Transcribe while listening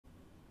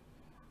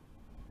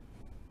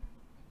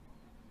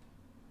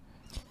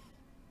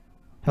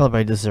Hello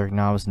everybody, this is Eric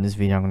Novice. In this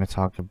video I'm going to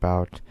talk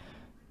about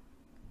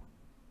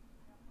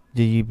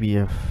the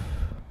UBF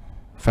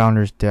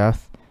founder's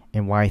death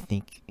and why I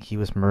think he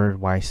was murdered,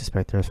 why I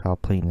suspect there's foul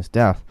play in his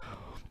death.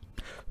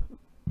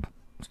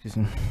 Excuse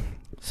me.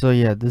 So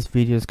yeah, this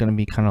video is going to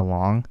be kind of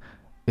long.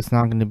 It's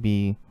not going to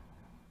be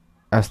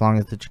as long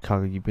as the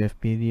Chicago UBF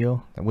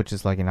video, which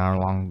is like an hour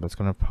long, but it's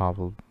going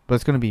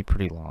to be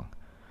pretty long.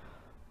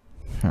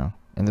 Yeah.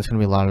 And there's going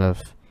to be a lot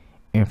of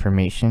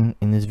information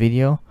in this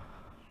video.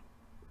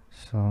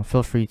 So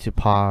feel free to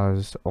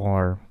pause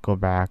or go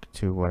back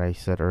to what I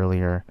said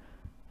earlier.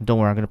 Don't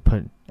worry, I'm gonna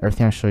put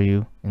everything I show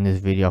you in this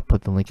video. I'll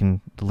put the links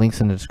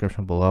in the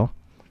description below.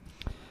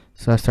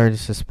 So I started to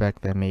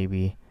suspect that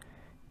maybe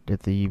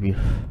that the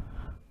UBF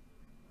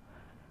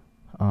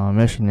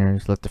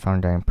missionaries let the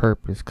founder die on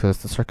purpose, because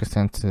the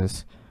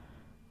circumstances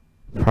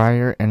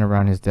prior and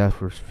around his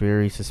death were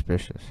very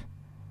suspicious.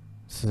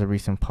 This is a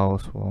recent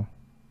post. Well,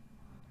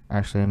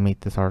 actually I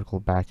made this article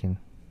back in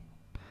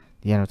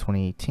the end of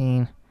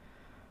 2018.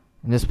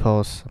 And this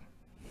post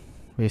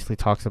basically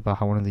talks about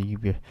how one of the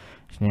UBF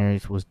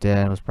missionaries was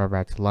dead, was brought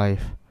back to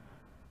life.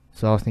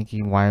 So I was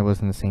thinking, why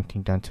wasn't the same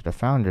thing done to the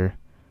founder?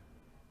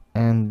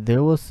 And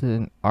there was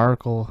an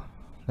article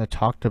that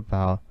talked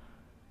about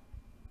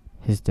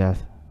his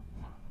death.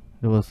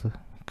 There was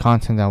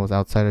content that was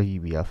outside of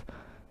UBF.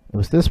 It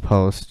was this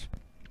post.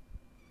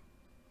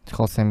 It's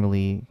called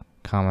Assembly,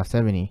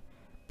 70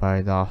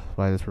 by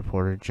this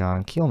reporter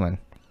John Keelman.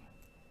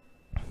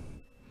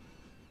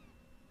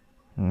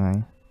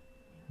 Right.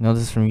 No,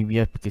 this is from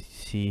UBF because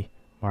you see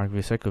Mark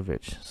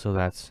Vysokovich. So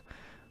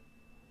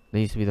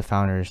they used to be the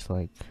founders,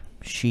 like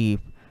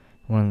sheep,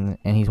 and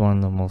he's one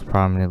of the most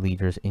prominent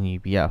leaders in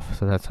UBF.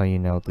 So that's how you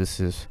know this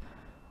is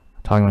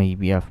talking about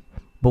UBF.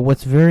 But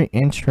what's very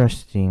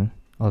interesting,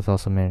 let's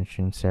also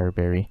mention Sarah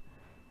Berry.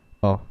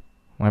 Oh,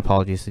 my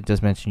apologies. It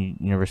does mention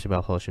University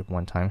Bible Fellowship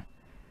one time.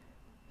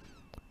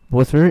 But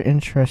what's very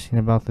interesting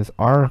about this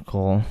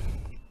article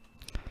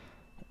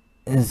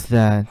is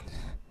that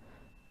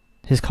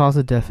his cause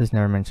of death is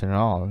never mentioned at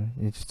all.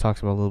 It just talks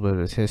about a little bit of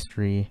his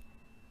history,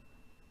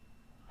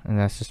 and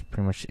that's just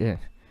pretty much it.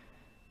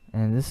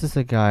 And this is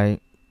the guy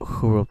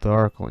who wrote the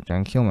article,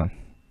 John Keelman.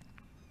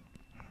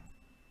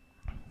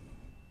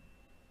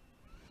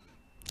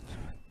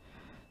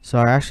 So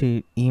I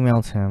actually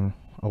emailed him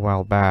a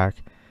while back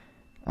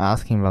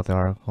asking about the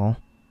article,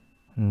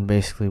 and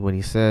basically what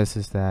he says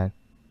is that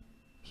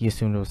he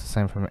assumed it was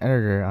assigned from an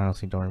editor. I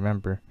honestly don't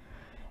remember.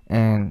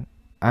 And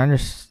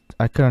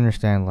I could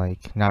understand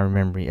like not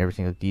remembering every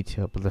single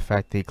detail, but the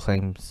fact that he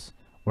claims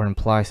or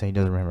implies that he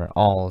doesn't remember at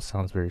all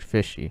sounds very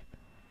fishy.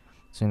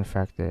 So in the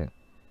fact that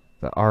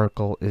the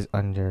article is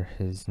under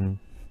this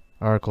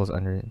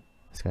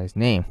guy's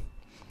name.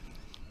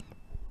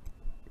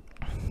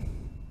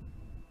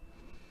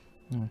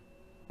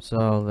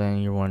 So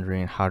then you're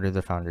wondering, how did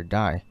the founder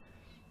die?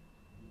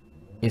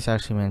 It's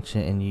actually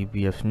mentioned in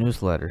UBF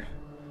newsletter.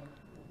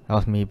 That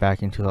was made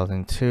back in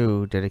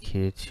 2002,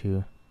 dedicated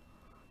to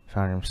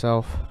founder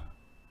himself.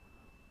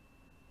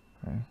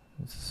 Right.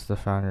 This is the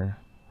founder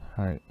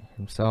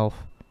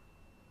himself.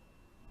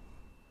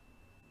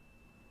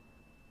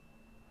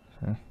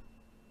 Okay.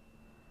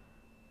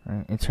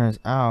 Right. It turns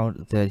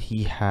out that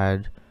he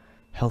had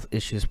health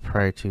issues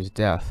prior to his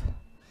death.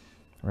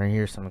 Right,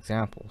 here's some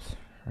examples.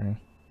 Right.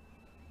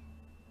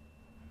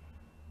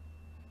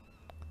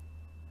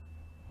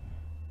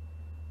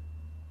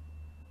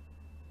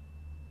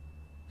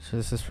 So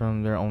this is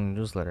from their own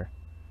newsletter.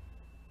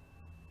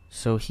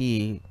 So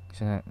Lee,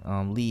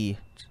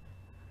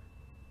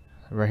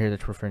 right here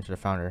that's referring to the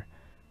founder,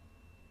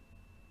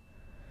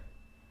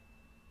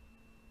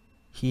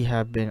 he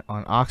had been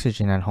on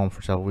oxygen at home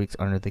for several weeks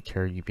under the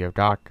care of UBF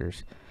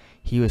doctors.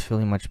 He was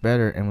feeling much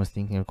better and was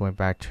thinking of going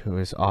back to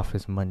his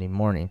office Monday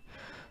morning.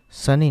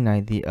 Sunday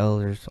night, the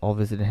elders all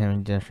visited him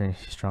and demonstrated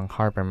his strong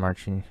heart by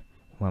marching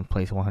one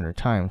place 100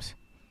 times.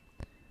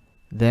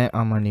 Then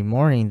on Monday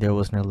morning, there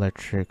was an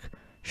electric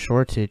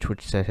shortage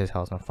which set his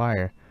house on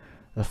fire.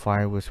 The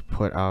fire was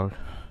put out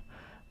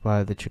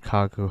by the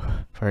Chicago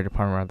Fire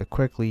Department rather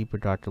quickly, but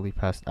Dr. Lee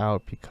passed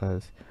out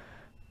because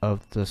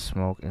of the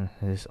smoke in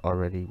his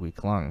already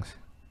weak lungs.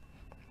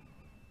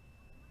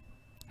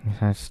 He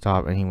had to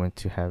stop and he went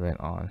to heaven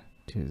on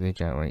Tuesday,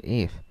 January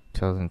 8th,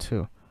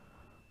 2002.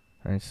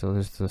 Alright, so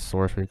there's the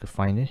source where you could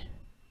find it.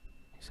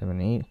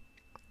 7-8.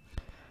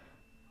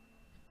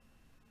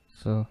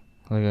 So,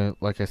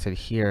 like I said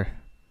here,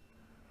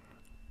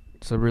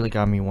 so it really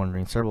got me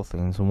wondering several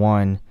things.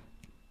 One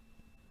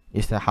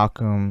is that how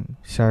come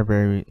Sarah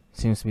Berry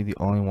seems to be the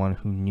only one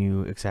who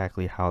knew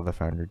exactly how the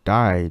founder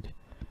died.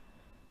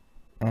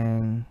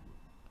 And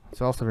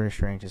it's also very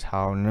strange is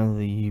how none of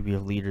the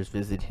UBF leaders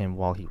visited him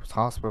while he was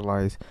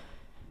hospitalized.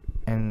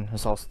 And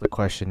there's also the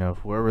question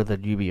of wherever the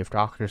UBF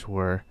doctors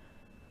were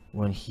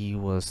when he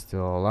was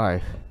still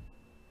alive.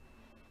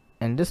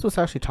 And this was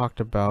actually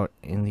talked about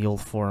in the old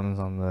forums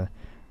on the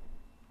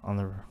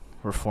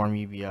Reform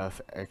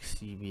UBF,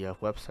 ex-UBF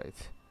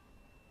websites.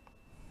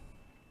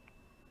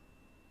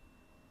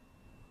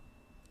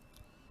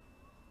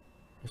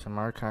 Here's some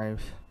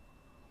archives.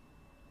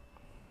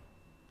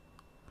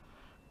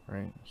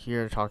 Right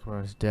here to talk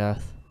about his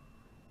death.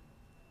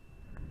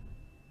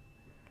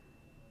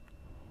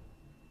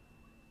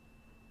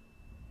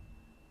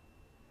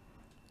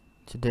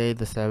 Today,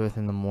 the 7th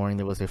in the morning,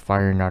 there was a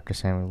fire in Dr.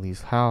 Samuel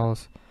Lee's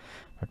house.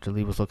 Dr.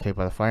 Lee was located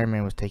by the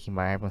fireman, was taken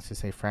by ambulance to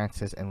St.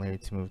 Francis, and later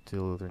to move to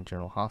the Lutheran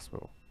General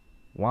Hospital.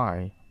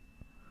 Why?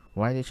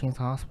 Why did they change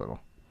the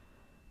hospital?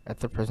 At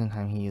the present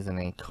time, he is in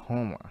a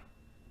coma.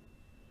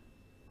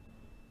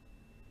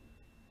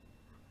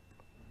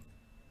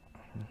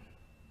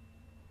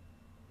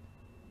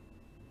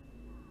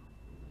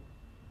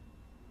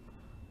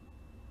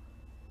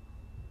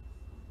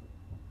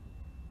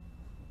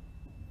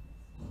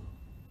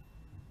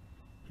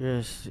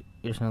 Here's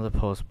another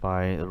post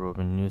by the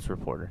Roman News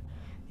reporter.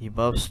 The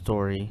above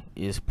story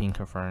is being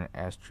confirmed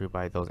as true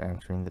by those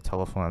answering the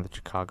telephone at the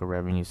Chicago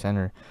Revenue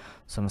Center.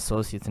 Some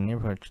associates in the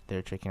neighborhood,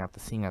 they're checking out the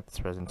scene at this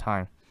present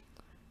time.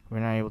 We're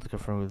not able to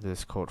confirm who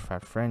this quote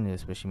fat friend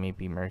is, but she may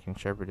be American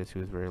Shepherdess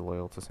who is very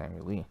loyal to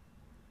Samuel Lee.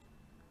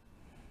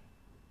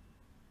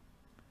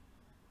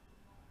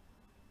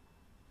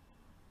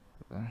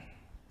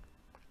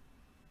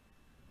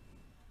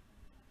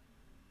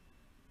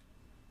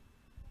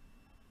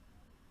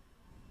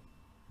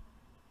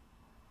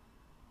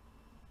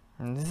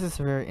 And this is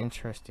a very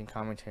interesting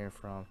commentary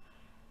from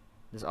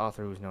this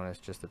author who's known as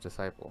Just a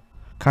Disciple.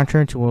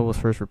 Contrary to what was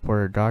first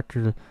reported,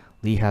 Dr.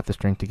 Lee had the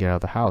strength to get out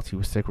of the house. He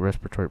was sick with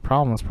respiratory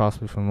problems,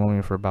 possibly from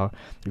pneumonia, for about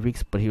 3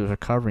 weeks, but he was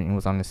recovering and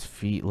was on his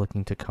feet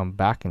looking to come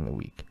back in the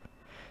week.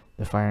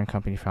 The fire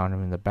company found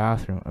him in the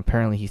bathroom.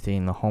 Apparently, he stayed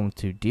in the home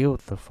to deal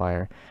with the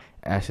fire.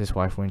 As his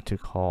wife went to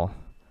call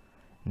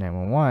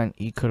 911,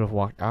 he could have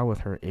walked out with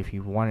her if he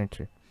wanted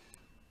to.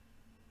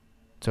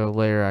 So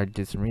later, I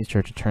did some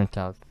research. It turns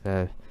out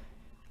that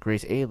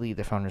Grace A. Lee,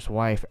 the founder's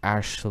wife,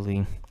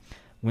 actually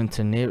went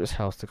to neighbor's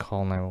house to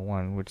call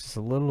 911, which is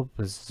a little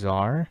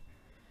bizarre.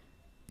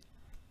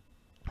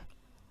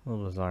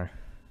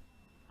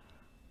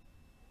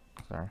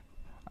 Sorry.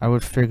 I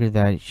would figure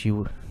that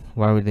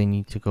why would they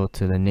need to go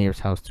to the neighbor's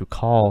house to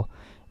call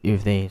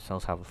if they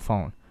themselves have a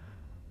phone?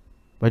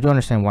 But I do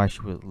understand why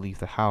she would leave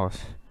the house.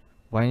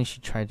 Why didn't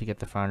she try to get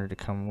the founder to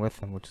come with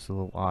them, which is a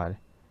little odd.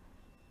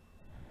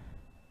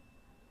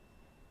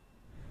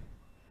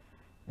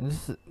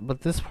 And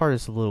but this part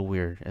is a little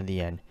weird at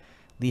the end.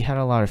 Lee had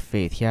a lot of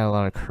faith. He had a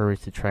lot of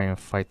courage to try and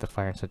fight the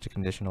fire in such a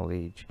conditional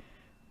age.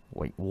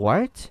 Wait,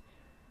 what?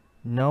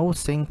 No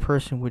sane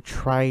person would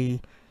try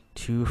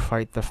to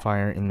fight the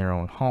fire in their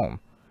own home.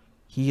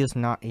 He is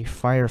not a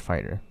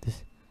firefighter.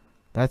 This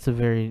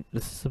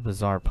is a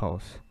bizarre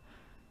post.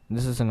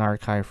 This is an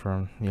archive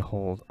from the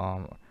whole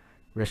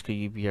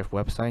Rescue UBF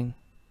website.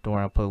 Don't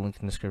worry, I'll put a link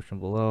in the description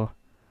below.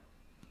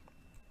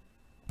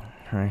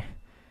 Alright.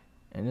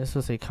 And this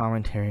was a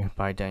commentary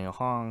by Daniel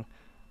Hong,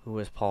 who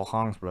was Paul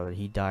Hong's brother.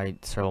 He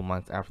died several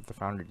months after the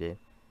founder did.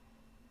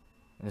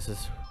 And this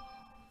is a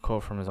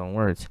quote from his own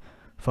words.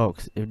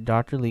 Folks, if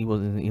Dr. Lee was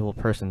an evil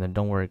person, then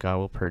don't worry, God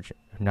will purge him.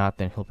 If not,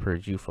 then he'll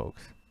purge you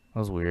folks. That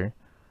was weird.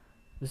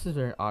 This is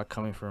very odd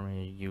coming from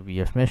a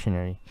UBF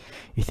missionary.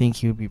 You think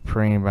he would be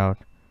praying about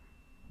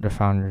the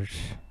founder's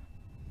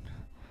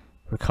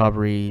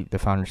recovery, the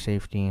founder's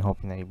safety, and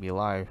hoping that he'd be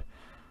alive.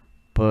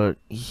 But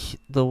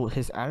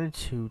his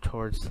attitude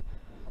towards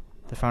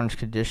the founder's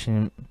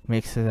condition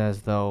makes it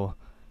as though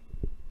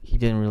he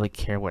didn't really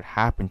care what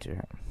happened to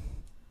him.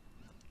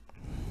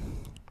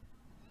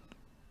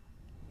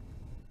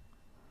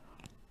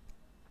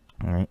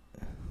 Alright.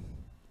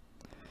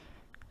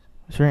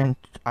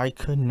 I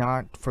could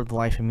not for the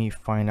life of me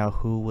find out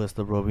who was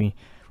the roving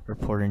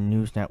reporter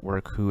news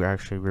network who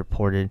actually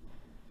reported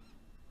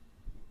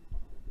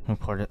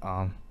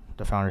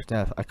the founder's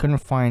death. I couldn't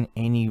find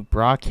any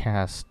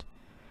broadcast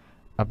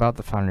about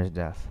the founder's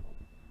death.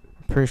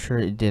 I'm pretty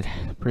sure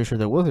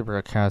there was a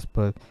broadcast,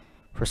 but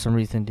for some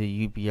reason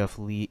the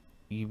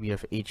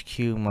UBF HQ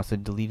must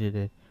have deleted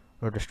it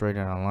or destroyed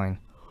it online.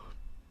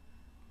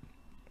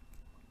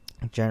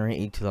 January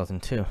 8,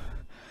 2002.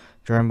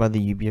 Joined by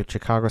the UBF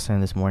Chicago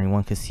Center this morning,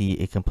 one could see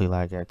a complete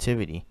lack of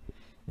activity.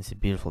 It's a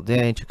beautiful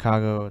day,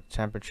 Chicago,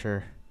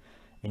 temperature,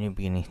 a new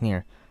beginning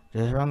near.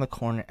 Just around the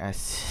corner at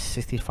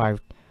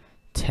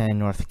 6510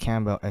 North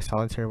Campbell, a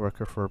solitary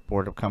worker for a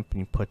board-up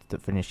company puts the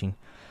finishing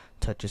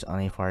touches on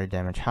a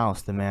fire-damaged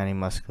house. The man, a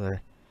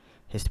muscular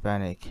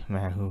Hispanic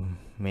man who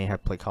may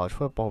have played college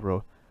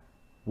football,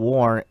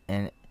 wore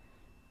an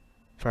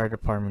fire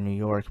department New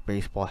York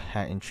baseball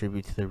hat in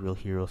tribute to the real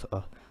heroes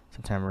of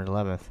September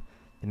 11th.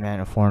 The man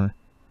informed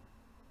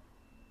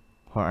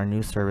our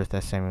news service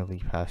that Samuel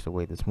Lee passed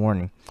away this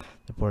morning.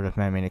 The board of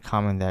men made a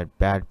comment that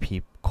bad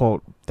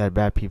people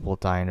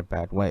die in a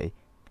bad way,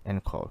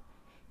 end quote.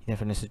 He then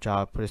finished his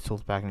job, put his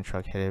tools back in the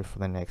truck, headed for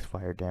the next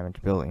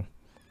fire-damaged building.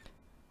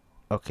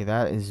 Okay,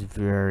 that is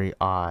very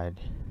odd.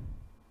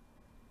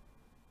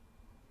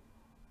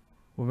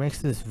 What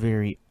makes this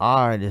very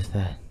odd is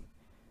that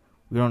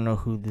we don't know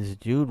who this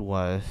dude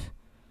was,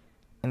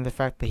 and the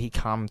fact that he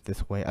commented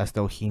this way as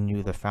though he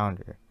knew the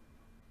founder.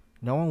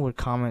 No one would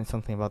comment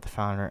something about the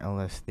founder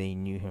unless they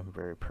knew him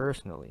very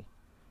personally.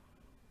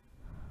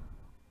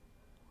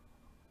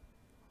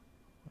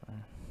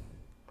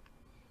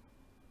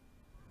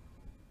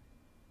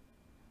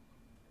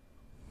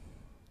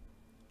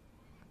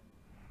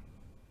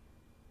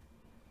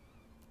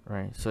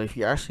 right? So if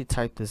you actually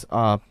type this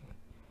up,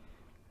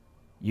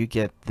 you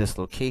get this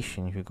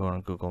location. If you go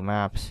on Google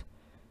Maps,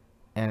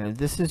 and if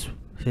this is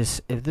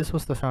if this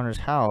was the founder's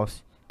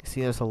house, you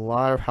see there's a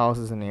lot of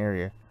houses in the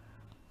area.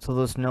 So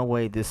there's no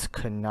way this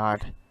could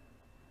not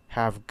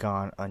have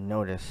gone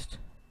unnoticed,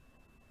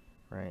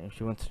 right? If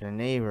you went to the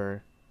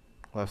neighbor,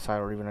 left side,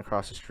 or even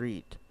across the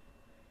street,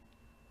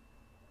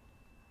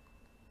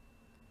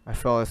 I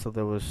felt as though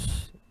there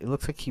was. It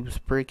looks like he was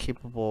very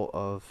capable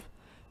of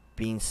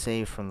being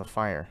saved from the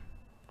fire.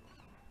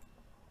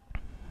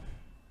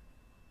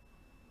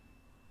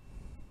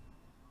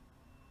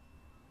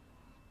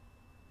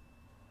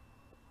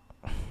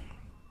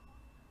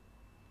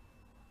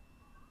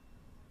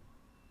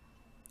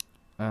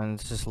 And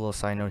it's just a little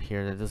side note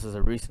here that this is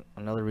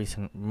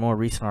a more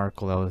recent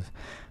article that was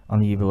on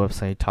the UBF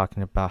website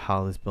talking about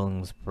how this building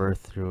was birthed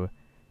through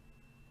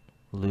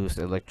loose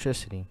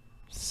electricity.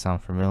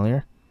 Sound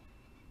familiar?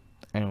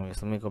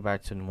 Anyways, let me go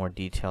back to more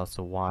details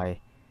to why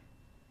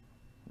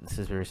this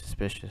is very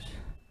suspicious.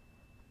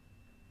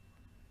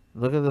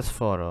 Look at this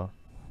photo.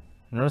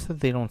 Notice that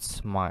they don't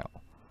smile.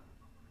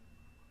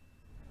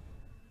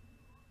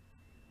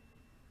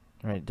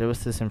 Right, there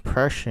was this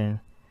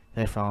impression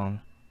that I found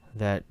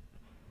that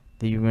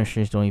the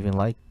missionaries don't even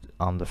like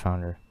the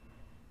founder.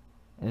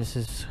 And this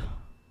is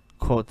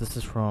quote. This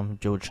is from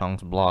Joe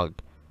Chung's blog.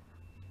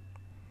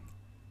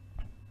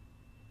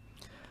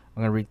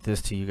 I'm gonna read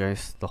this to you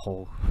guys, the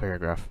whole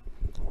paragraph.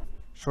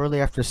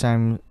 Shortly after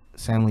Sam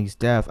Lee's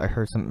death, I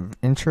heard some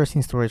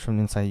interesting stories from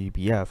inside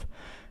UBF.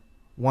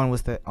 One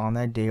was that on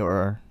that day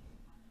or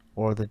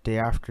the day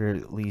after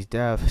Lee's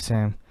death,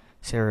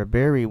 Sarah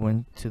Berry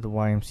went to the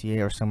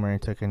YMCA or somewhere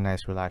and took a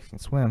nice relaxing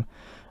swim.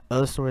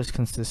 Other stories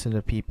consisted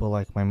of people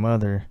like my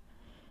mother,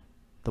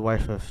 the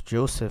wife of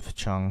Joseph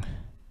Chung,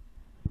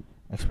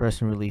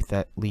 expressing relief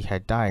that Lee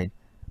had died,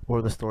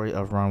 or the story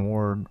of Ron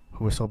Ward,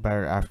 who was so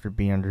battered after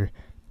being under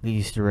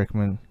Lee's direct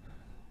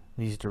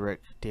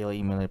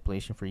daily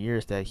manipulation for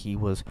years that he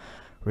was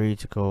ready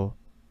to go,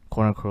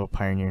 quote-unquote,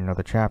 pioneer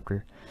another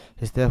chapter.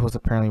 His death was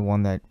apparently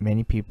one that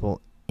many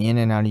people in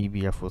and out of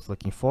UBF was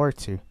looking forward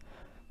to.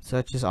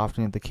 Such is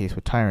often the case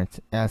with tyrants,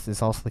 as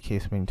is also the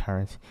case with many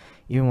tyrants.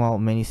 Even while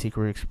many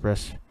secretly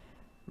express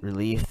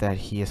relief that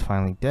he is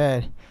finally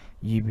dead,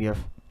 UBF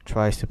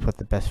tries to put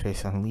the best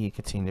face on Lee and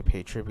continue to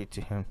pay tribute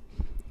to him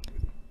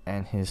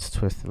and his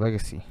twisted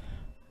legacy.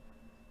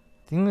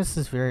 I think this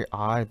is very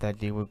odd that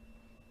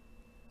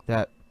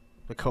that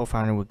the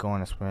co-founder would go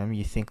on a swim.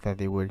 You think that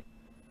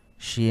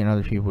she and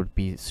other people would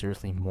be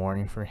seriously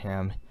mourning for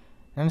him.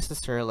 Not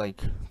necessarily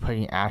like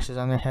putting ashes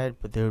on their head,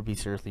 but they would be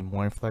seriously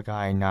mourning for the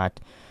guy, not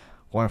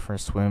going for a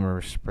swim or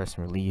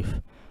expressing relief.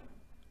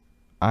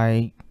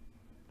 I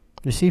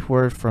received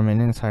word from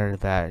an insider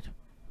that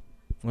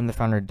when the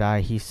founder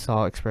died, he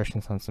saw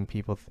expressions on some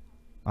people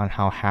on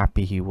how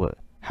happy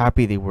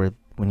they were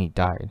when he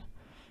died,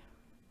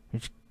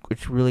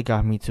 which really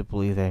got me to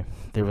believe that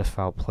there was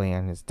foul play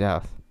in his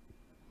death.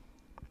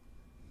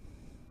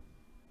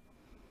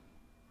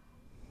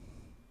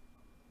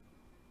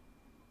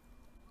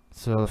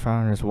 So the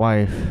founder's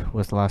wife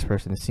was the last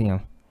person to see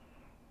him.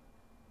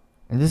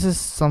 And this is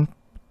something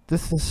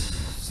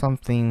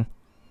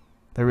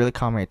that really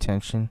caught my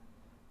attention.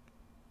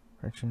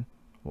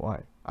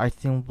 Why? I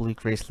don't believe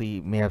Grace Lee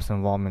may have some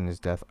involvement in his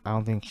death. I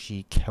don't think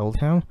she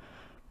killed him,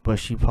 but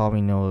she probably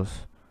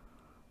knows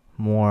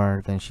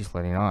more than she's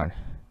letting on.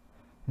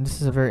 And this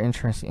is a very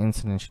interesting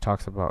incident she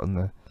talks about in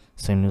the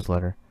same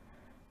newsletter.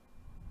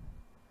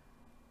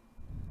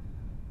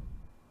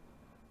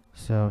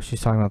 So she's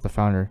talking about the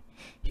founder.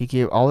 He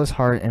gave all his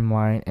heart and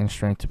mind and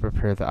strength to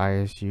prepare the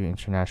ISU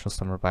International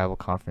Summer Bible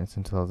Conference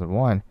in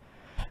 2001.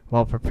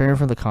 While preparing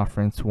for the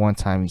conference, one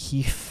time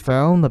he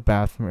fell in the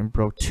bathroom and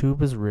broke 2 of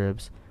his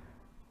ribs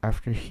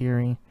after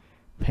hearing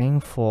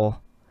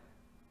painful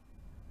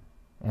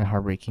and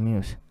heartbreaking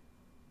news.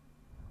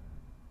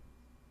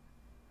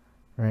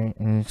 Right?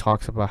 And he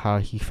talks about how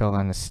he fell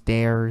down the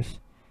stairs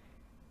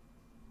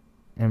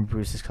and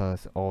bruises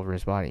cut all over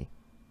his body.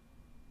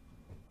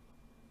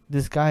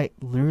 This guy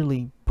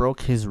literally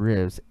broke his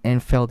ribs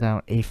and fell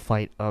down a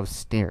flight of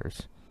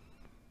stairs.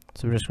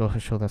 So we're just going to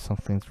show that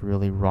something's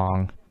really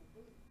wrong.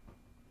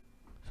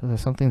 So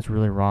there's something's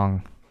really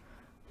wrong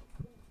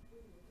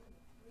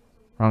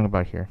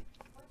about here.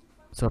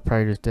 So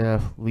prior to his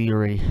death, Lee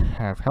already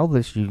had health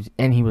issues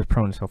and he was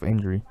prone to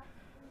self-injury.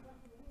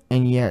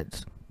 And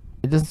yet,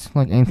 it doesn't seem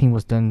like anything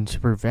was done to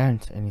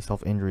prevent any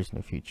self-injuries in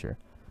the future.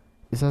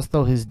 It's as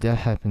though his death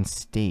had been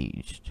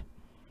staged.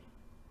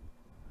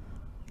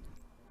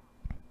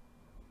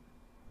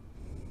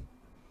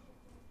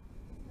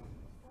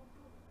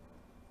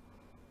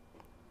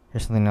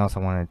 Here's something else I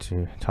wanted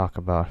to talk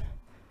about.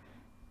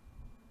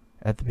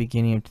 At the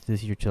beginning of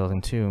this year,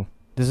 2002,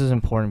 this is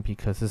important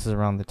because this is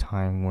around the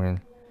time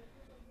when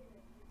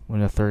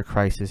the third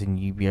crisis in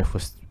UBF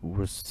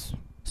was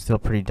still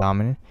pretty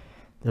dominant.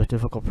 There were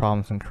difficult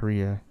problems in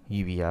Korea,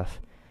 UBF,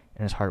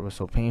 and his heart was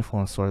so painful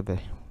and sore that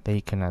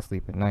he could not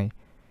sleep at night.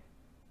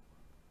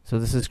 So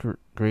this is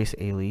Grace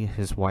Ailey,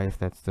 his wife,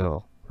 that's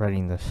still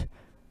writing this.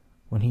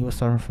 When he was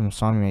suffering from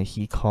insomnia,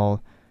 he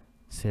called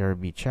Sarah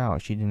B. Chow.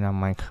 She did not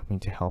mind coming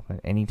to help at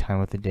any time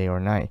of the day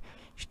or night.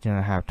 She did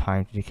not have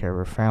time to take care of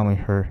her family,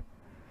 her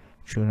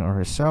children, or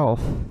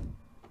herself,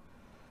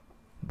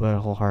 but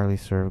wholeheartedly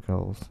served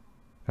God's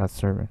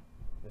servant.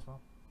 Yes, Mom?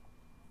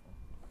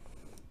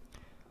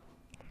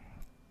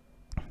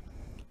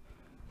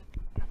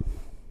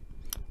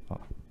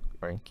 Oh,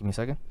 alright, give me a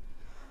second.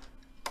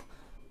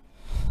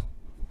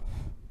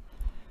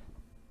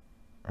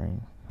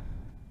 Alright.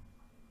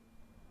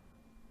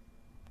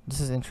 This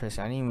is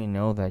interesting. I didn't even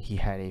know that he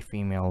had a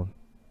female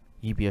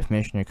UBF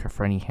missionary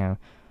comforting him,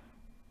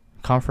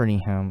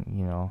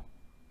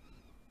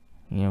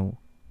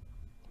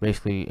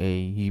 basically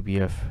a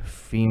UBF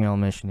female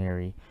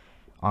missionary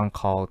on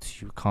call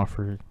to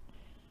comfort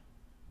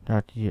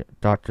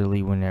Dr.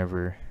 Lee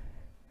whenever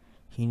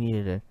he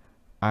needed it.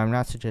 I'm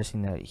not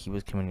suggesting that he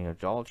was committing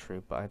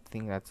adultery, but I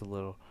think that's a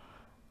little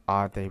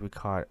odd that he would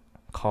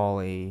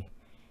call a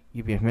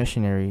UBF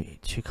missionary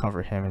to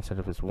comfort him instead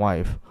of his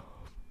wife.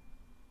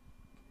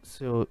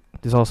 So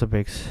this also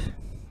begs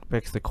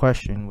the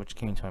question, which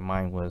came to my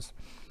mind, was,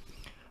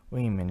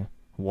 wait a minute,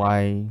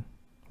 why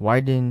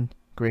didn't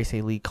Grace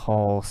A. Lee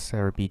call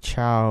Sarah B.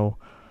 Chow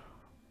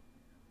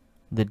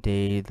the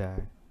day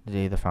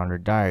the founder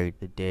died,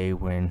 the day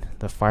when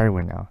the fire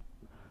went out?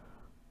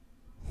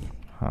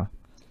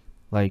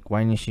 Like,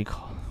 why didn't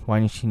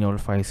she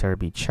notify Sarah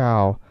B.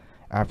 Chow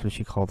after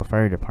she called the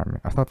fire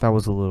department? I thought that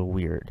was a little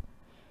weird.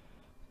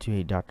 To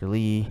aid Dr.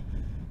 Lee,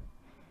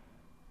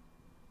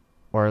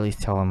 or at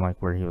least tell him like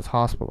where he was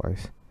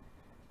hospitalized.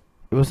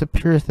 It was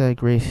appears that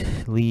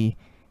Grace Lee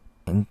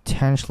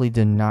intentionally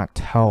did not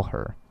tell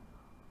her.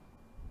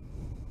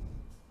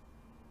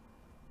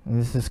 And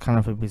this is kind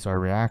of a bizarre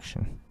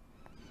reaction.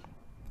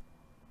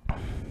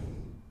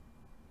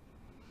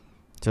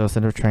 So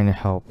instead of trying to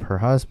help her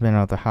husband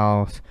out of the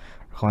house,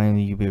 or calling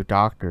the UBF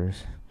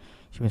doctors,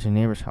 she went to a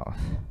neighbor's house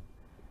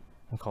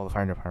and called the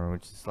fire department,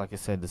 which is, like I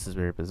said, this is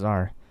very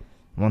bizarre.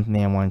 One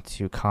thing I wanted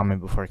to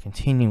comment before I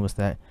continue was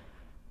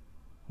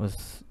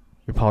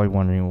you're probably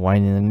wondering, why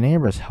didn't the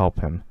neighbors help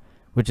him?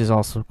 Which is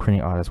also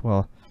pretty odd as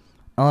well.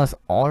 Unless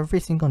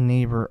every single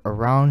neighbor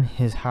around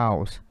his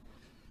house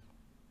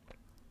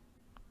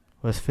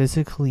was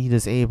physically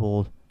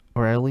disabled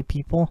or elderly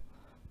people,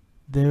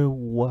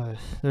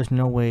 there's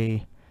no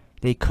way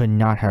they could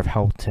not have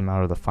helped him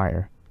out of the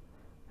fire.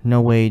 No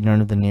way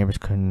none of the neighbors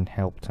couldn't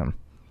helped him.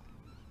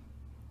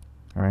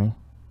 Alright?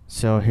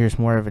 So here's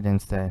more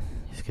evidence that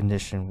his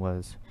condition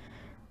was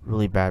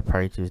really bad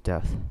prior to his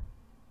death.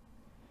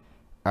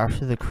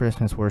 After the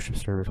Christmas worship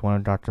service, one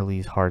of Dr.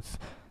 Lee's heart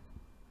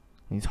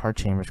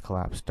chambers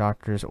collapsed.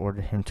 Doctors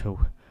ordered him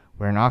to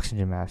wear an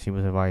oxygen mask. He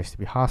was advised to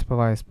be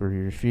hospitalized, but he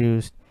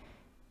refused.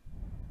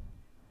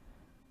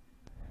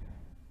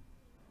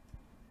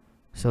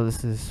 So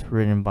this is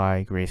written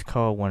by Grace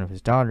Coe, one of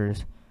his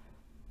daughters,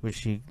 which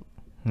she,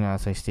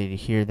 as I stated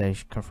here, that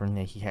she confirmed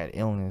that he had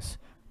illness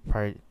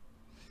prior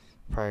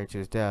to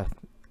his death.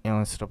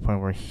 Illness to the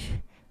point where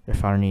they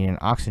found him needing an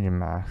oxygen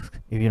mask.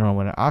 If you don't know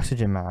what an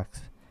oxygen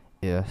mask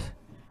is,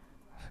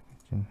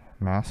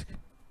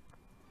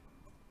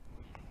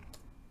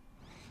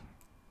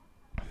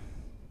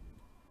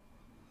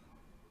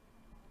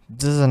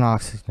 this is an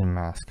oxygen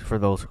mask for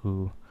those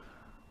who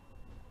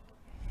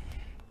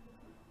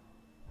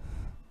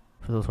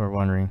are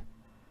wondering.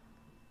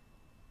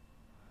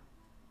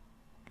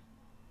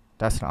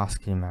 That's an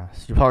oxygen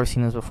mask. You've probably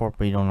seen this before,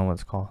 but you don't know what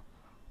it's called.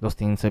 Those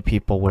things that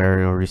people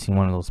wear, or you've seen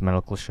one of those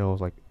medical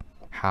shows like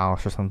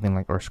House or something,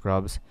 like, or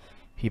Scrubs.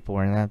 People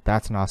wearing that.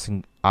 That's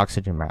an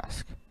oxygen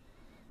mask.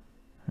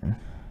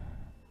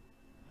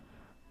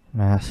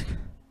 Mask.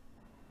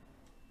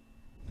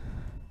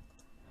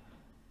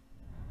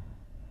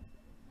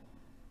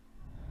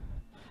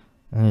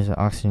 And there's an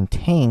oxygen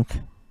tank.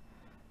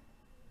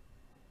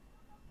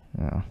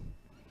 No.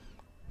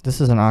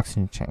 This is an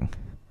oxygen tank.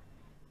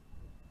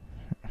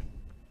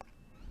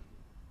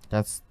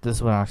 This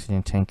is what an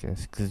oxygen tank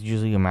is, because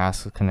usually a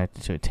mask is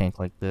connected to a tank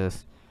like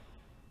this,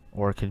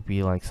 or it could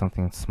be like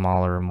something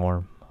smaller or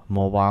more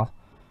mobile.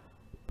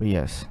 But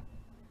yes,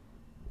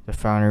 the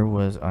founder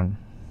was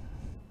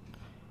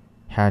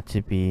had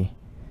to be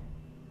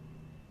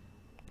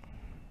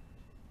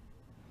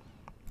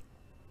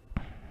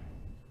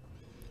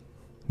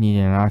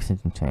needed an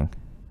oxygen tank.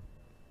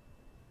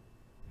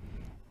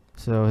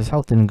 So his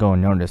health didn't go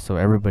unnoticed, so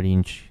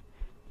everybody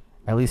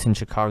at least in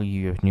Chicago,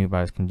 you knew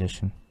about his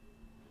condition.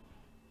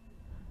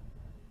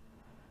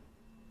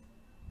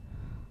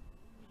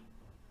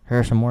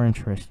 Here's some more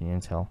interesting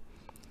intel.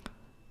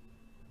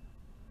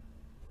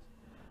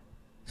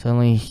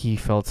 Suddenly he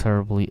felt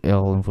terribly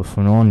ill and with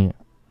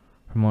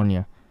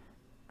pneumonia.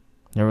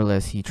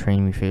 Nevertheless, he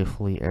trained me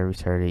faithfully every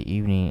Saturday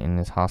evening in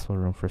his hospital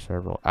room for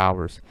several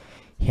hours.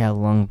 He had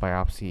lung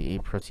biopsy,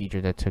 a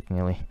procedure that took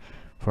nearly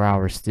 4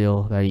 hours.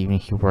 Still, that evening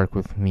he worked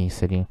with me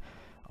sitting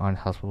on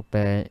the hospital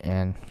bed,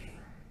 and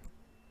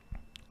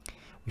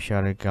we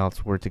shouted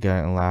God's word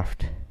together and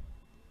laughed.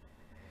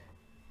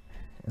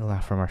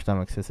 From our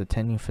stomachs. His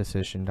attending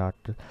physician,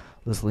 Dr.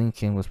 Liz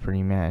Lincoln, was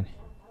pretty mad.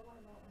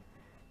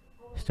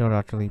 Still,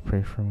 Dr. Lee,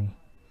 pray for me.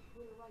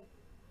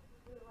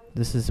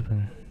 This has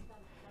been...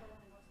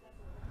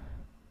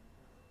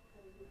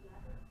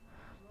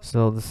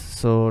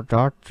 So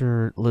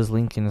Dr. Liz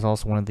Lincoln is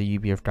also one of the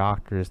UBF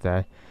doctors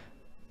that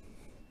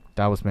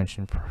was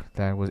mentioned,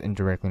 that was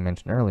indirectly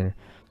mentioned earlier.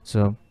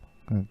 So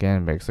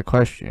again, begs the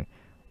question: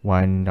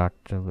 why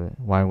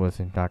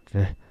wasn't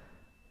Dr.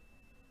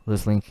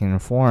 Liz Lincoln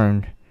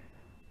informed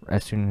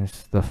as soon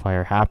as the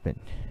fire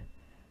happened?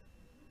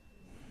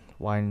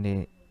 Why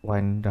didn't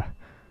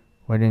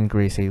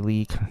Grace A.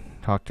 Lee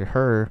talk to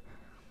her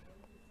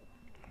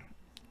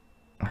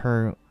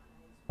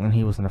when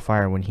he was in the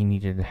fire, when he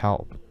needed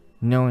help,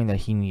 knowing that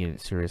he needed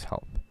serious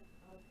help?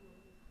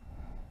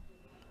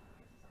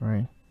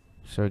 Right.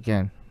 So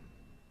again,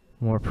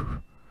 more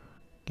proof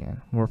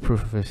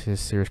of his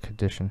serious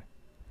condition.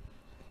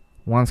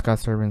 Once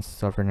God's servant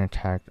suffered an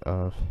attack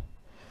of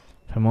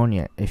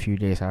pneumonia. A few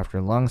days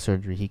after lung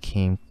surgery, he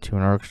came to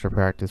an orchestra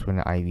practice with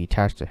an IV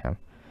attached to him.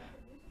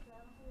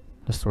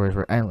 The stories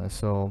were endless.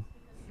 So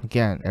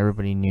again,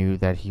 everybody knew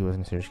that he was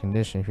in serious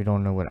condition. If you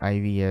don't know what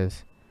IV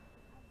is,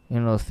 you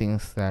know those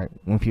things that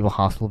when people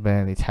hospital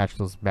bed, they attach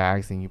those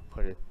bags and you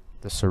put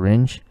the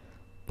syringe.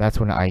 That's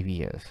what an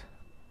IV is.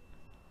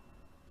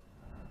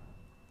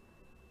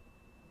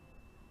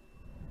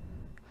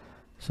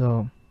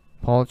 So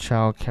Paul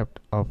Chow kept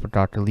up with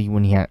Dr. Lee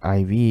when he had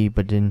IV,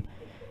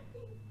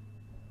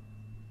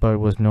 but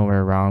was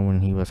nowhere around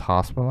when he was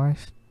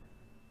hospitalized.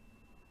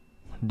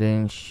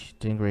 Then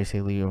Grace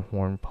A. Lee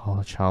informed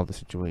Paul Chow of the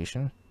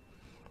situation.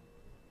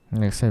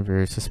 And like I said,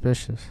 very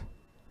suspicious.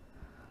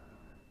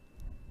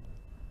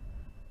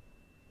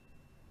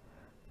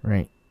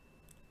 Right.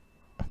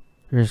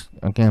 Here's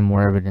again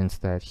more evidence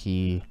that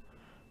he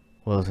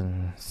was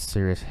in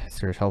serious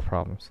health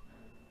problems.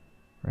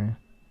 Right.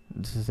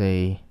 This is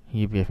a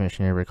UBF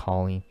missionary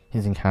recalling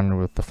his encounter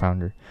with the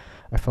founder.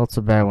 I felt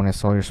so bad when I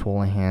saw your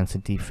swollen hands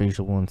and deep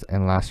facial wounds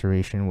and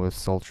laceration with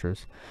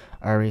sutures.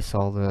 I already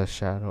saw the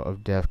shadow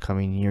of death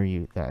coming near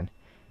you then.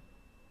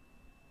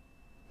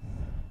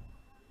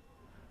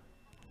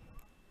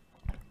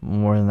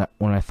 More than that,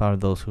 when I thought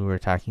of those who were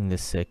attacking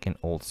this sick and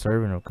old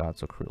servant of God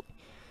so cruelly.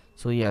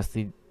 So yes,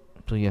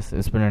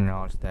 it's been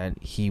acknowledged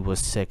that he was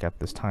sick at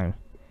this time.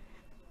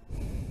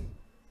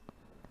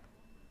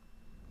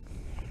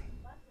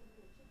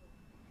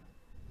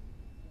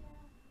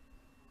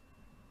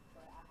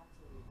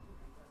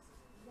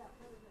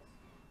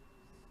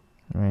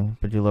 Right,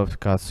 but you love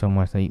God so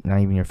much that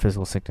not even your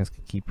physical sickness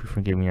could keep you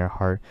from giving your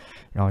heart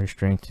and all your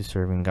strength to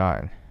serving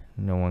God.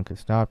 No one could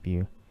stop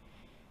you.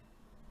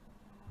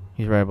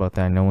 He's right about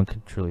that. No one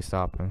could truly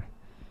stop him.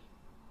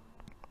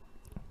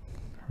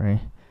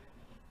 Right?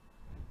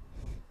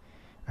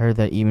 I heard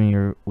that even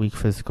your weak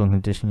physical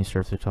condition you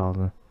served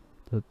through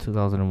the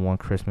 2001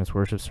 Christmas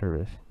worship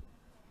service.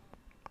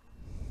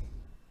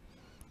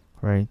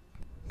 Right?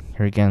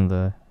 Here again,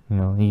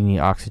 you need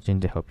oxygen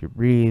to help you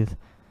breathe.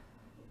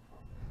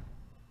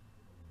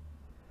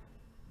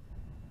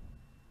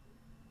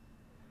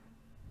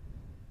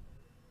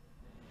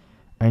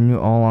 I knew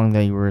all along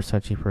that you were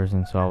such a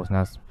person, so I was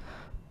not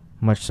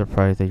much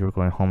surprised that you were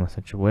going home in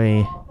such a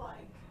way.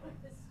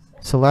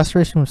 So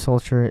laceration with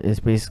suture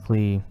is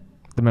basically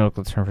the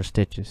medical term for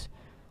stitches.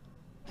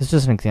 This is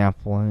just an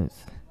example.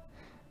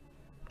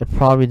 It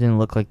probably didn't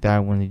look like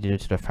that when they did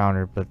it to the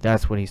founder, but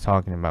that's what he's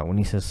talking about when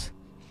he says.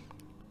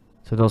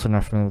 So those who are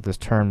not familiar with this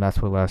term,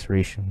 that's what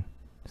laceration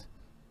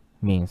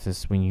means.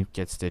 This is when you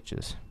get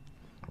stitches.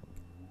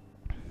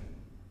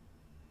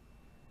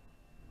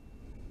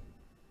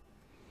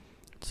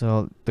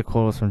 So the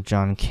quote was from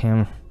John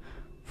Kim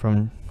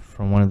from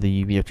one of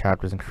the UBF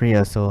chapters in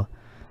Korea. So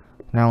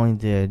not only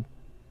did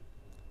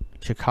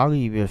Chicago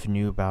UBF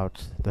knew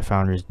about the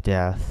founder's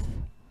death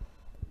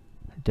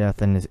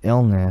and his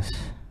illness,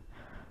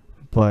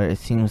 but it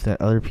seems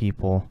that other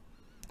people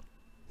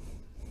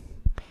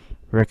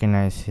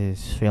recognize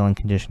his failing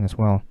condition as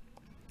well.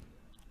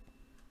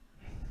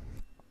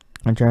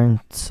 On January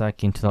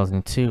 2nd,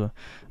 2002,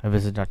 I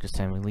visited Dr.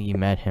 Samuel Lee,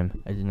 met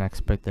him. I did not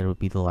expect that it would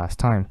be the last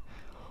time.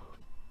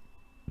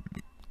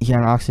 He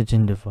had an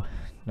oxygen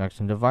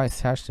device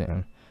attached to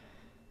him.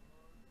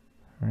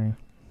 Right.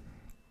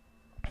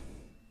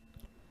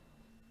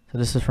 So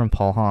this is from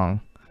Paul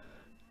Hong.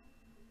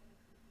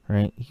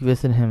 Right. He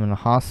visited him in the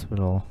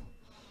hospital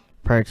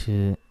prior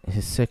to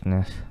his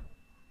sickness.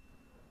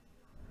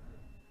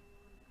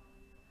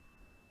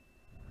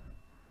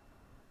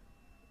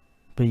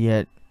 But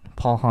yet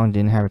Paul Hong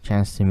didn't have a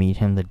chance to meet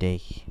him the day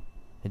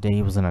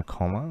he was in a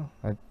coma.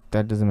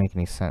 That doesn't make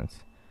any sense.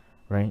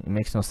 Right? It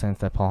makes no sense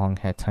that Paul Hong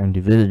had time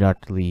to visit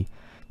Dr. Lee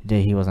the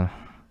day he wasn't.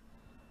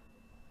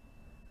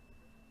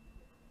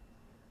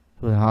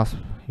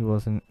 He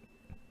wasn't.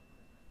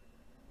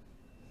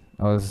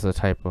 Oh, this is a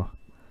typo.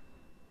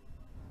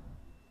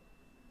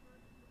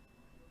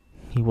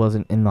 He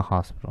wasn't in the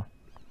hospital,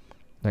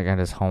 like at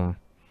his home,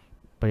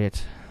 but he had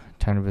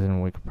time to visit him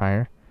a week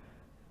prior.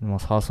 The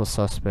most hostile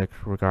suspect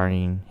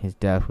regarding his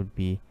death would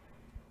be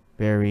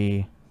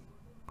Barry,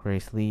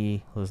 Grace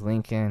Lee, Liz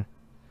Lincoln,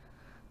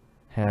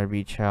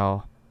 Harry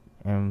Chow,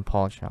 and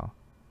Paul Chow.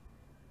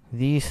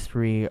 These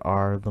three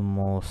are the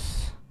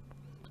most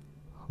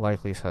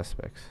likely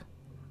suspects.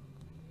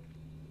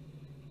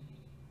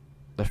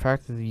 The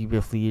fact that the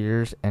UBF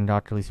leaders and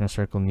Dr. Lee's inner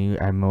circle knew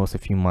at most a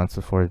few months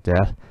before his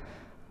death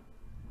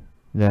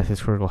that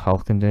his critical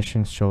health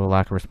conditions show a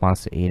lack of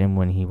response to aid him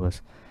when he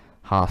was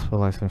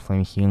hospitalized for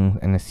inflamed healing,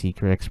 and a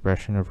secret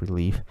expression of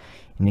relief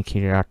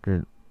indicated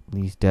Dr.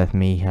 Lee's death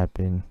may have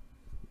been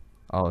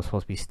it was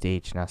supposed to be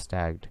staged, not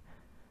stagged.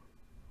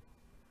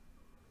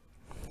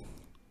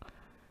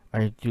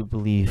 I do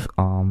believe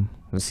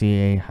the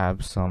CIA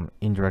have some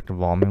indirect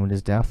involvement with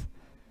his death.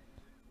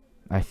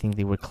 I think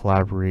they would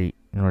collaborate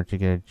in order to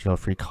get a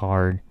jail-free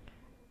card.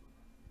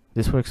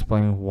 This would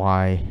explain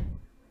why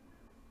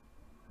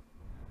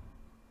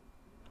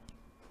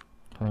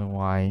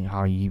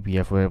how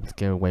UBF were able to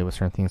get away with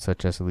certain things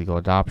such as illegal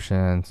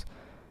adoptions,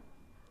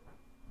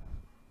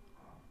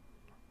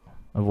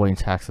 avoiding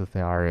taxes with the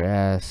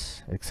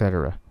IRS,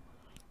 etc.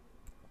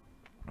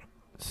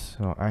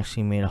 So I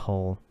actually made a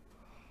whole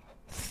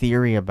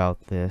theory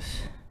about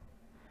this.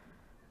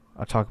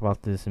 I'll talk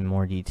about this in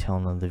more detail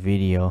in the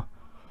video.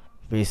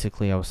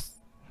 Basically,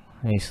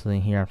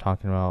 here I'm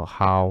talking about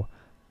how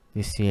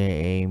the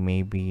CIA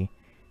may be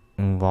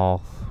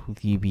involved with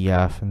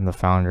UBF and the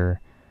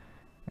founder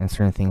and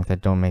certain things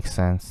that don't make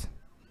sense.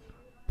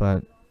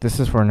 But this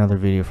is for another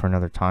video for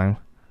another time.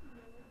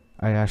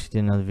 I actually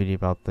did another video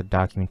about the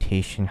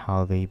documentation,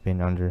 how they've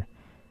been under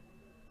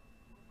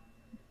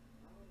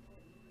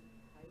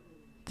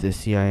the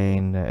CIA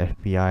and the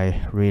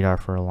FBI radar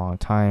for a long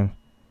time.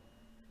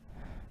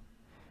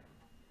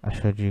 I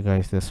showed you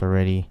guys this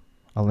already.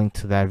 I'll link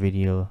to that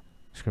video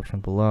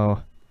description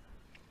below.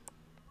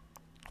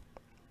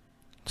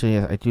 So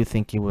yes, I do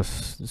think it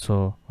was,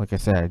 so like I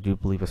said, I do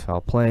believe it's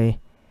foul play.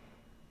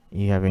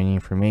 You have any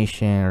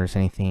information or is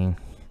anything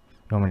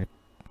you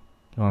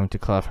want me to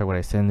clarify what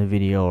I said in the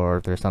video, or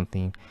if there's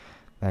something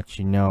that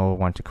you know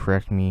want to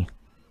correct me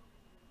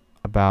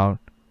about,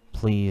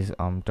 please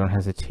don't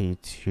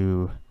hesitate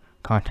to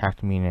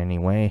contact me in any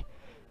way.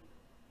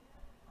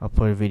 I'll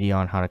put a video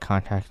on how to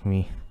contact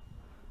me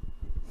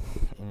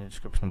in the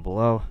description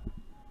below.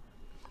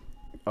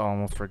 I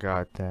almost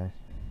forgot that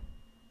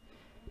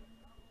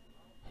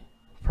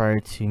prior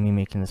to me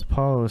making this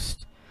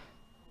post,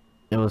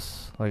 it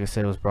was, like I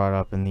said, it was brought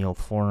up in the old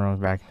forums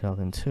back in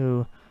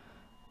 2002,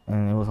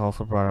 and it was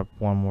also brought up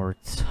one more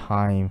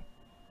time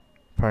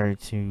prior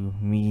to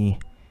me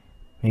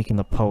making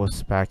the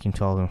post back in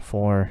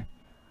 2004.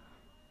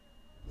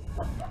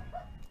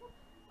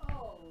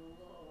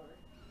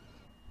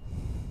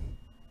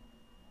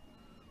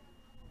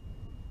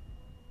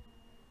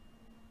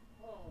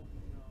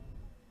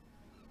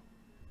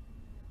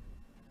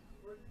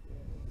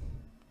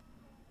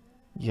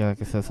 Yeah,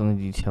 like I said, some of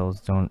the details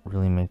don't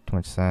really make too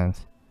much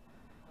sense.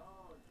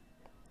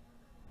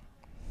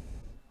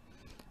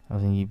 I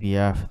was in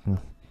UBF at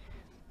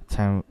the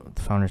time of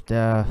the founder's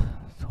death,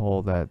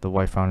 told that the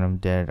wife found him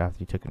dead after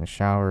he took in a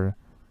shower.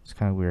 It's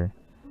kind of weird.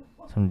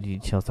 Some of the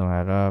details don't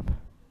add up.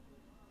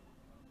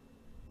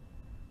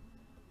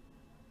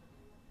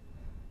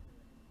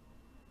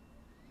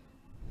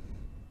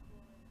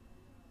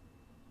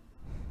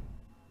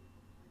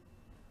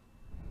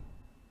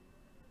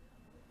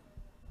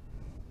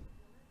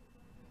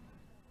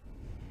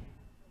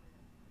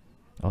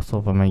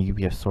 Also, by my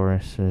UBF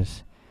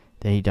sources,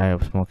 that he died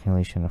of smoke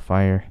inhalation of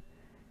fire.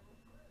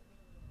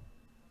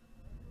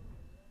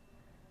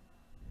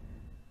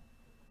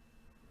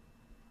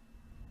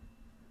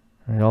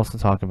 I also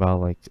talk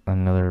about like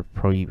another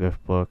pro UBF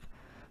book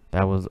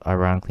that was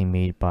ironically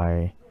made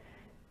by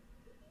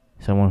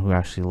someone who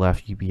actually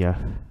left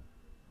UBF.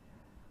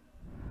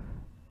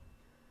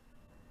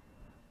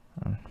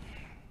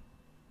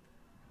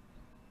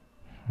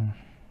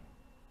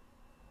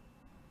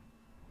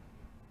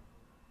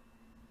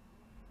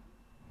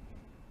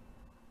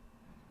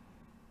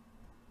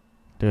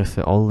 There's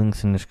all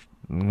links in the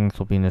links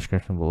will be in the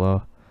description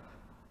below.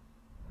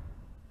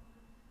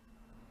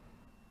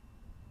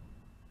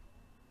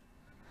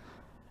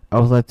 I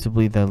was led to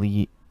believe that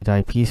Lee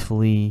died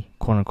peacefully,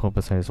 quote unquote,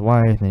 beside his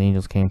wife. Then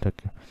angels came and took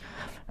him.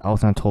 I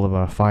was not told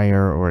about a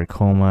fire or a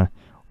coma,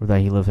 or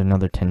that he lived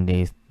another 10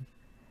 days.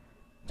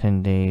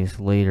 10 days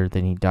later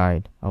than he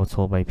died. I was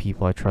told by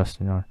people I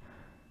trusted on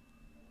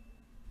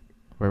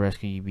where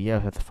rescue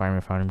UBF that the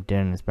fireman found him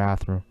dead in his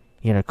bathroom.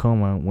 He had a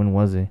coma. When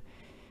was it?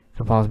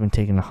 Could have possibly been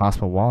taken to the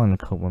hospital while in a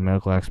coma.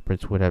 Medical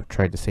experts would have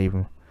tried to save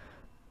him.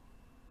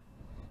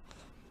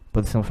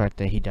 But the simple fact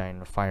that he died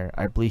in a fire,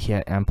 I believe he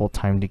had ample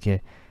time to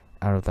get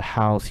out of the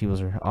house. He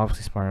was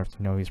obviously smart enough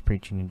to know he was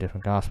preaching a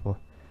different gospel.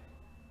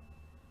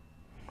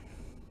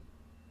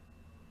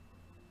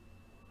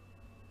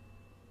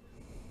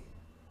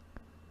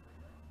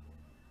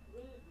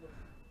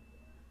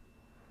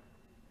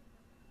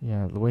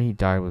 Yeah, the way he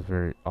died was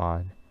very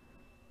odd.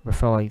 But I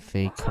felt like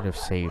they could have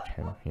saved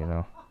him, you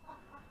know.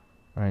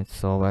 Alright,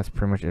 so that's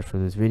pretty much it for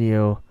this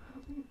video.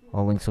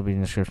 All links will be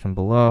in the description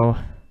below.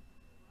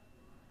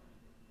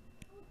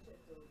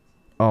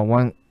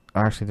 Oh,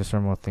 actually, there's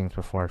some more things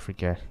before I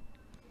forget.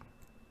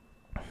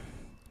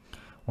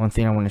 one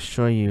thing I want to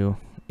show you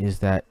is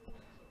that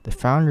the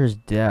founder's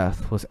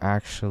death was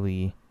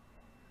actually,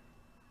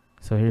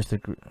 so here's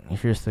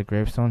the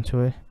gravestone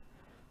to it.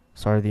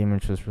 Sorry, the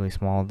image was really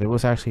small. There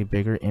was actually a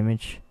bigger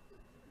image.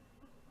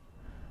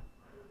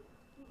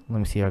 Let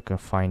me see if I can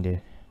find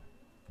it.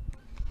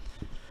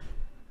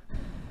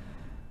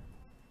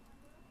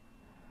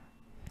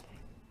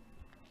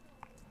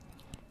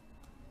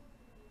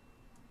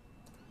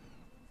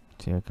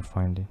 See if I can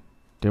find it.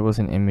 There was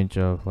an image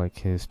of like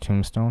his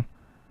tombstone.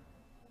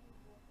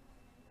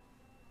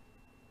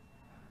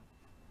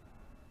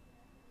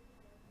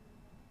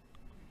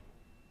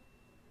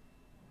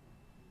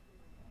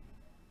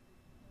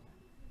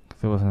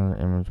 There was another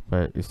image,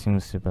 but it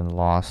seems to have been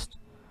lost.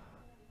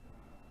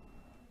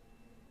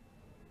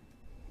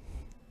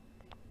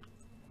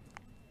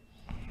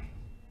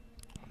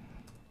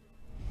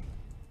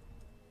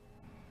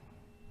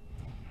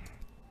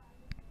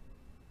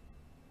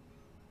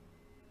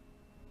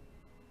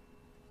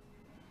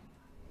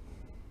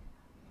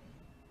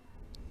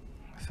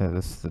 So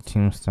this is the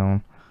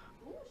tombstone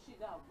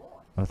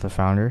of the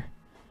founder.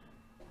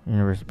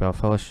 University Bell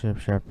Fellowship,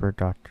 Shepherd,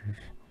 Dr.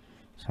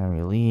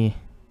 Samuel Lee.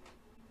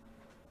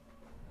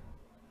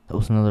 There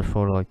was another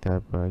photo like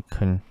that, but I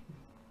couldn't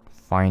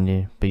find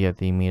it. But yet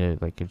they made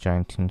it like a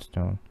giant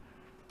tombstone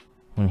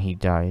when he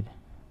died.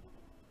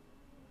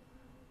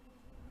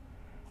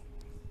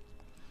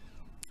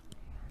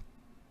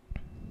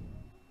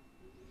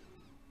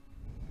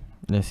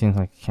 It seems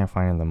like I can't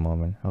find it at the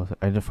moment.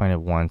 I did find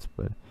it once,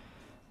 but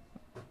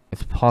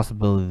it's a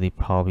possibility they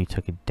probably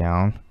took it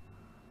down.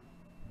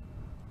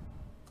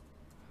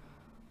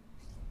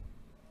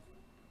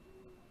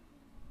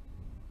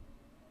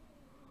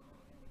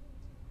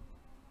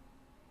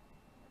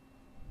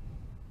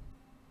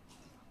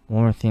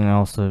 One more thing I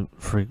also,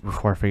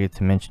 before I forget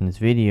to mention this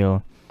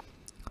video,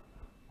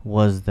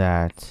 was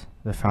that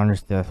the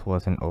founder's death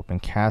was an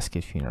open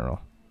casket funeral.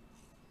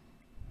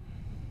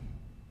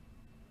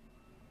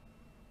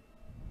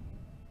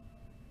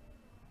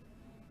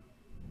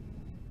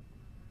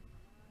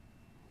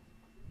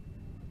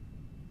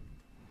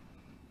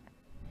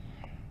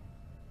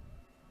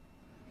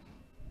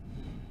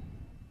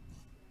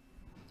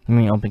 I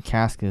mean, open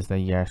casket is that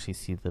you actually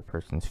see the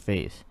person's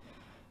face.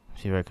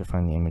 See if I could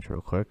find the image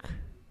real quick.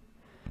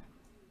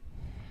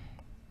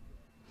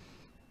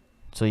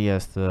 So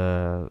yes,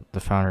 the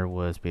founder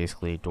was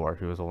basically a dwarf.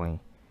 He was only,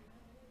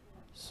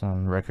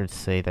 some records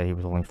say that he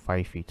was only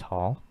 5 feet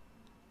tall.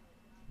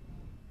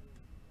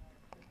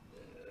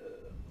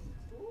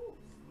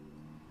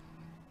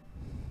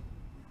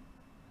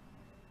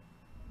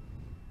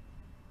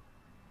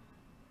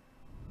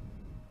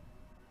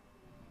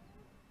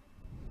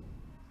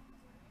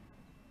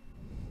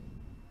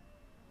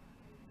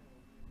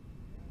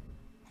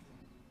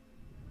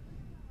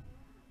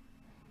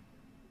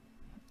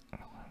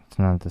 It's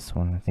not this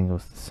one. I think it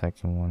was the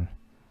second one.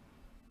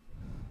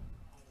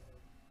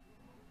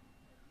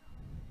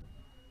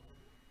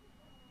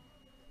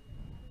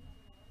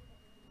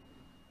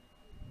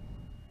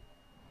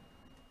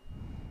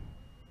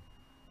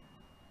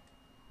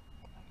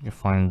 You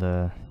find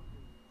the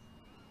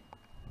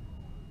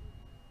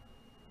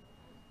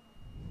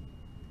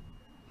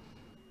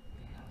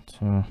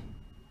two.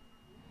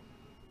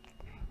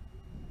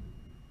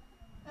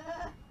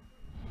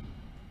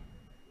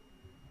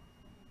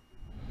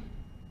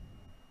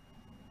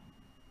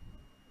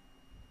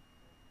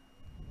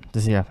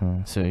 This is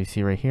happening. So you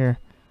see right here,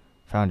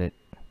 found it.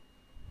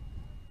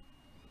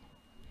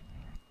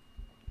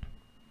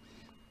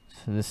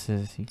 So this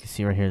is, you can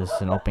see right here, this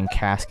is an open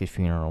casket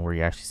funeral where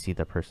you actually see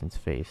the person's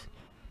face.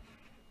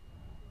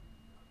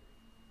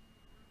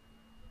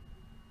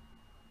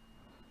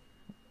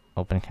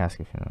 Open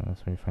casket funeral,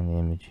 that's where you find the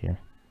image here.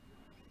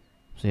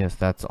 So yes,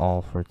 that's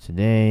all for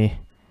today,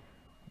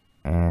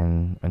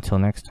 and until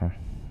next time.